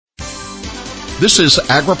This is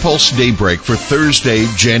AgriPulse Daybreak for Thursday,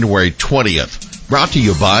 January 20th, brought to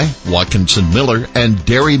you by Watkinson Miller and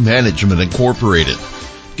Dairy Management Incorporated.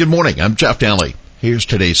 Good morning, I'm Jeff Daly. Here's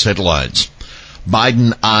today's headlines.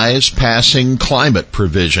 Biden eyes passing climate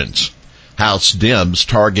provisions. House Dems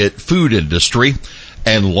target food industry,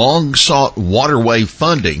 and long-sought waterway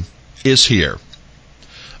funding is here.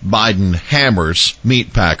 Biden hammers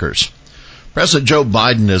meat packers. President Joe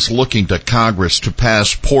Biden is looking to Congress to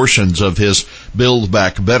pass portions of his Build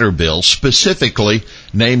Back Better bill, specifically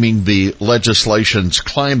naming the legislation's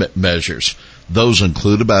climate measures. Those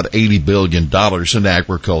include about $80 billion in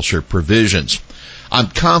agriculture provisions. I'm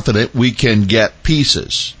confident we can get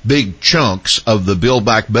pieces, big chunks of the Build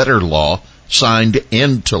Back Better law signed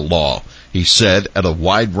into law, he said at a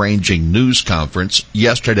wide-ranging news conference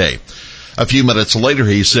yesterday. A few minutes later,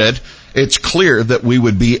 he said, it's clear that we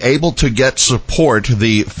would be able to get support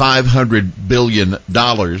the $500 billion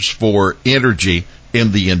for energy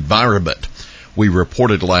in the environment. We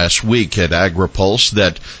reported last week at AgriPulse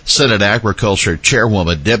that Senate Agriculture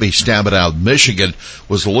Chairwoman Debbie Stabenow of Michigan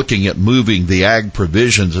was looking at moving the ag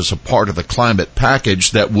provisions as a part of the climate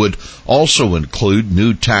package that would also include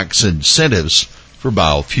new tax incentives for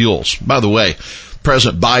biofuels. By the way,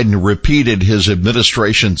 President Biden repeated his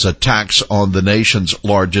administration's attacks on the nation's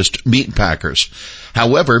largest meat packers.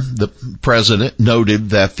 However, the president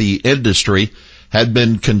noted that the industry had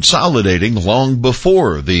been consolidating long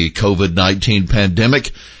before the COVID-19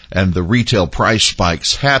 pandemic, and the retail price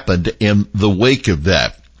spikes happened in the wake of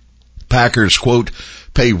that. Packers, quote,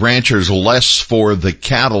 pay ranchers less for the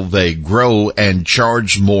cattle they grow and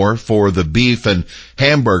charge more for the beef and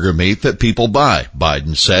hamburger meat that people buy,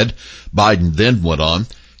 Biden said. Biden then went on,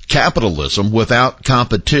 capitalism without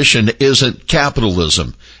competition isn't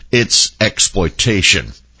capitalism, it's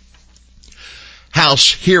exploitation.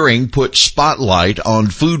 House hearing put spotlight on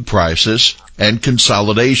food prices and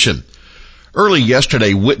consolidation. Early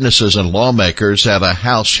yesterday, witnesses and lawmakers at a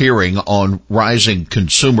House hearing on rising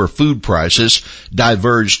consumer food prices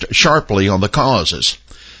diverged sharply on the causes.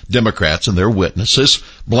 Democrats and their witnesses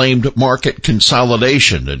blamed market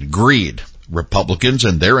consolidation and greed. Republicans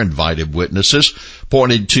and their invited witnesses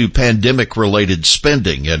pointed to pandemic-related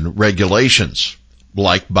spending and regulations.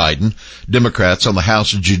 Like Biden, Democrats on the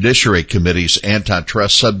House Judiciary Committee's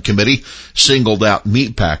antitrust subcommittee singled out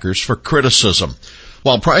meat packers for criticism.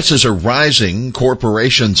 While prices are rising,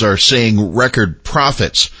 corporations are seeing record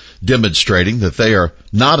profits, demonstrating that they are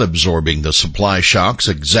not absorbing the supply shocks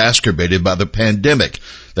exacerbated by the pandemic.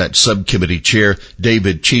 That subcommittee chair,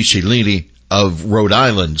 David Cicilline of Rhode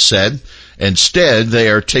Island, said. Instead, they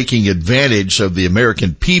are taking advantage of the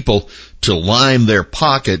American people to line their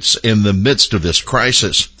pockets in the midst of this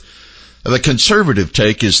crisis. The conservative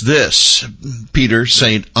take is this. Peter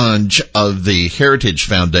St. Onge of the Heritage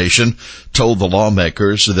Foundation told the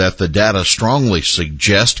lawmakers that the data strongly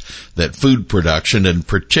suggest that food production, in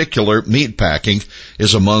particular meat packing,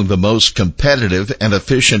 is among the most competitive and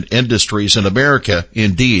efficient industries in America,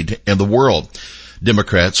 indeed in the world.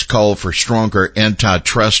 Democrats call for stronger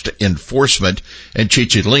antitrust enforcement, and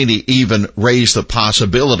Cicilline even raised the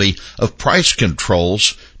possibility of price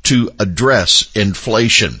controls to address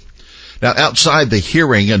inflation. Now, outside the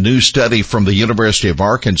hearing, a new study from the University of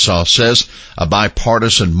Arkansas says a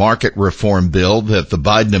bipartisan market reform bill that the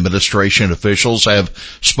Biden administration officials have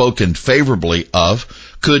spoken favorably of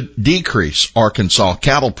could decrease Arkansas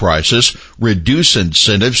cattle prices, reduce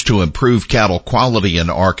incentives to improve cattle quality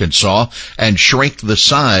in Arkansas, and shrink the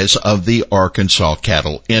size of the Arkansas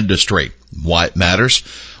cattle industry. Why it matters?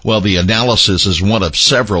 Well, the analysis is one of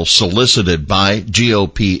several solicited by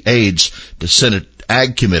GOP aides to Senate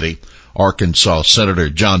Ag Committee. Arkansas Senator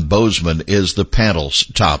John Boozman is the panel's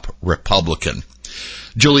top Republican.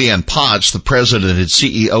 Julianne Potts, the president and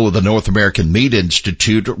CEO of the North American Meat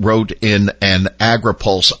Institute, wrote in an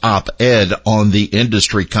AgriPulse op-ed on the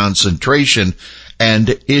industry concentration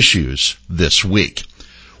and issues this week.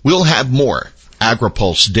 We'll have more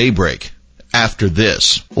AgriPulse Daybreak after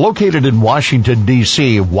this. Located in Washington,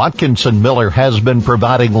 D.C., Watkinson Miller has been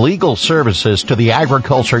providing legal services to the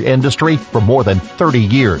agriculture industry for more than 30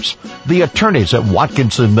 years. The attorneys at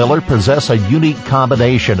Watkinson Miller possess a unique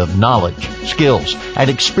combination of knowledge, skills, and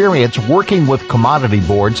experience working with commodity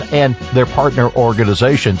boards and their partner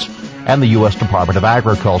organizations and the U.S. Department of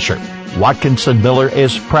Agriculture. Watkinson Miller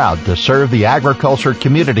is proud to serve the agriculture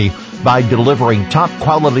community by delivering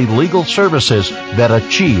top-quality legal services that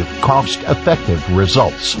achieve cost-effective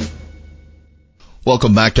results.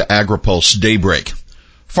 Welcome back to AgriPulse Daybreak.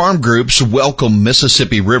 Farm groups welcome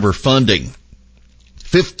Mississippi River funding.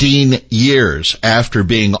 15 years after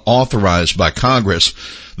being authorized by Congress,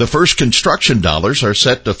 the first construction dollars are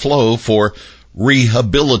set to flow for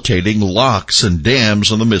rehabilitating locks and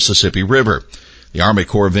dams on the Mississippi River. The Army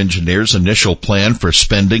Corps of Engineers' initial plan for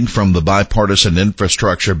spending from the bipartisan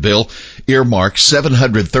infrastructure bill earmarked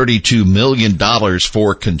 $732 million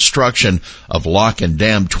for construction of Lock and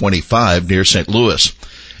Dam 25 near St. Louis.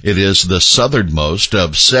 It is the southernmost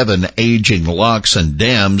of 7 aging locks and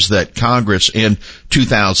dams that Congress in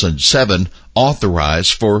 2007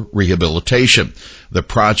 authorized for rehabilitation. The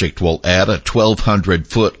project will add a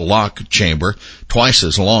 1,200-foot lock chamber, twice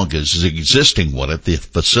as long as the existing one at the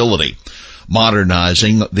facility.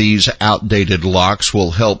 Modernizing these outdated locks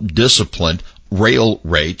will help discipline rail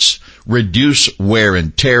rates, reduce wear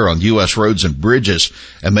and tear on U.S. roads and bridges,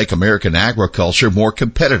 and make American agriculture more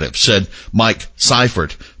competitive, said Mike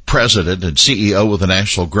Seifert, President and CEO of the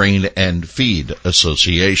National Grain and Feed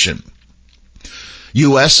Association.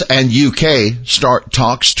 U.S. and U.K. start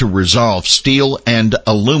talks to resolve steel and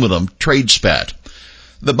aluminum trade spat.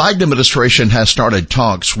 The Biden administration has started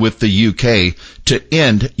talks with the UK to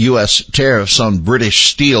end U.S. tariffs on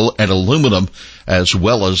British steel and aluminum, as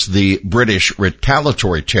well as the British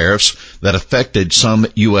retaliatory tariffs that affected some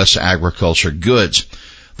U.S. agriculture goods.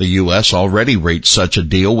 The U.S. already reached such a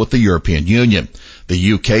deal with the European Union.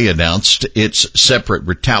 The UK announced its separate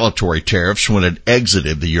retaliatory tariffs when it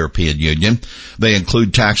exited the European Union. They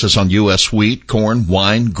include taxes on U.S. wheat, corn,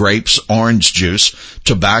 wine, grapes, orange juice,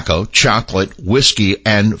 tobacco, chocolate, whiskey,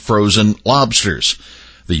 and frozen lobsters.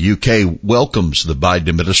 The UK welcomes the Biden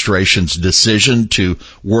administration's decision to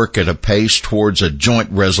work at a pace towards a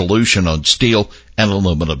joint resolution on steel and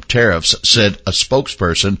aluminum tariffs, said a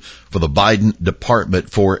spokesperson for the Biden Department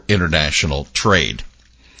for International Trade.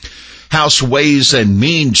 House Ways and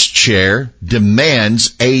Means Chair demands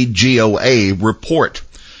AGOA report.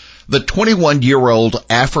 The 21-year-old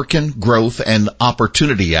African Growth and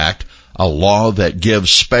Opportunity Act, a law that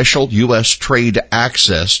gives special U.S. trade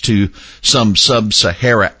access to some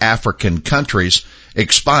sub-Sahara African countries,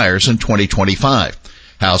 expires in 2025.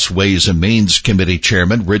 House Ways and Means Committee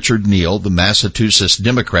Chairman Richard Neal, the Massachusetts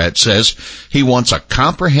Democrat, says he wants a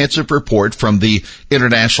comprehensive report from the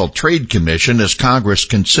International Trade Commission as Congress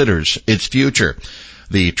considers its future.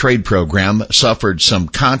 The trade program suffered some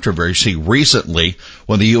controversy recently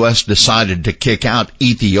when the U.S. decided to kick out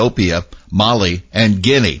Ethiopia, Mali, and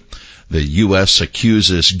Guinea. The U.S.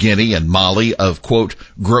 accuses Guinea and Mali of, quote,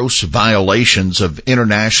 gross violations of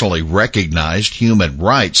internationally recognized human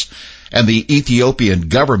rights, and the Ethiopian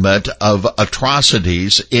government of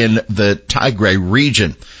atrocities in the Tigray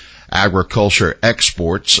region. Agriculture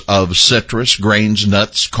exports of citrus, grains,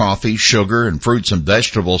 nuts, coffee, sugar, and fruits and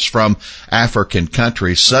vegetables from African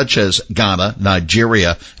countries such as Ghana,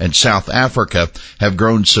 Nigeria, and South Africa have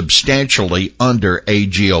grown substantially under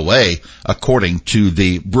AGOA, according to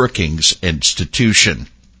the Brookings Institution.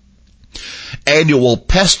 Annual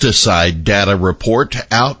pesticide data report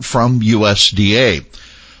out from USDA.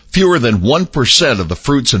 Fewer than 1% of the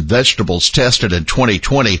fruits and vegetables tested in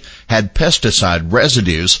 2020 had pesticide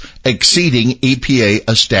residues exceeding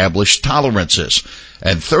EPA-established tolerances,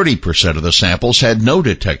 and 30% of the samples had no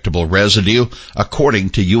detectable residue, according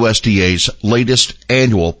to USDA's latest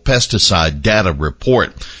annual pesticide data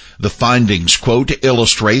report. The findings, quote,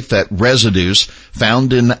 illustrate that residues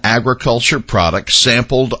found in agriculture products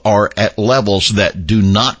sampled are at levels that do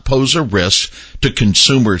not pose a risk to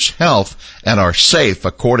consumers' health and are safe,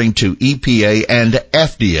 according to EPA and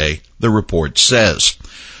FDA, the report says.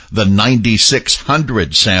 The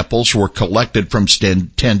 9,600 samples were collected from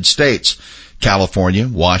 10 states: California,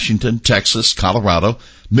 Washington, Texas, Colorado,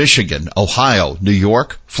 Michigan, Ohio, New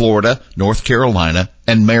York, Florida, North Carolina,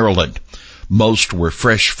 and Maryland. Most were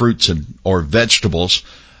fresh fruits or vegetables,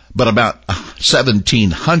 but about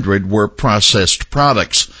 1,700 were processed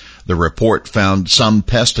products. The report found some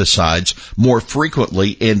pesticides more frequently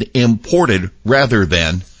in imported rather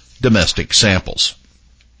than domestic samples.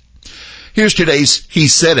 Here's today's He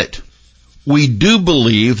Said It. We do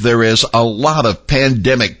believe there is a lot of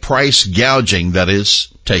pandemic price gouging that is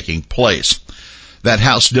taking place. That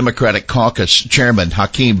House Democratic Caucus Chairman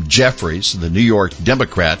Hakeem Jeffries, the New York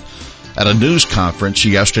Democrat, at a news conference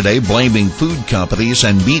yesterday blaming food companies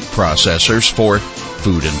and meat processors for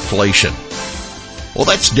food inflation. Well,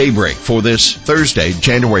 that's Daybreak for this Thursday,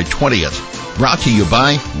 January 20th, brought to you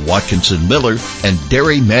by Watkinson Miller and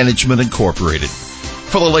Dairy Management Incorporated.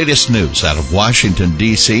 For the latest news out of Washington,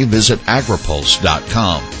 D.C., visit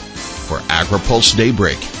agripulse.com. For AgriPulse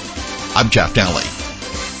Daybreak, I'm Jeff Daly.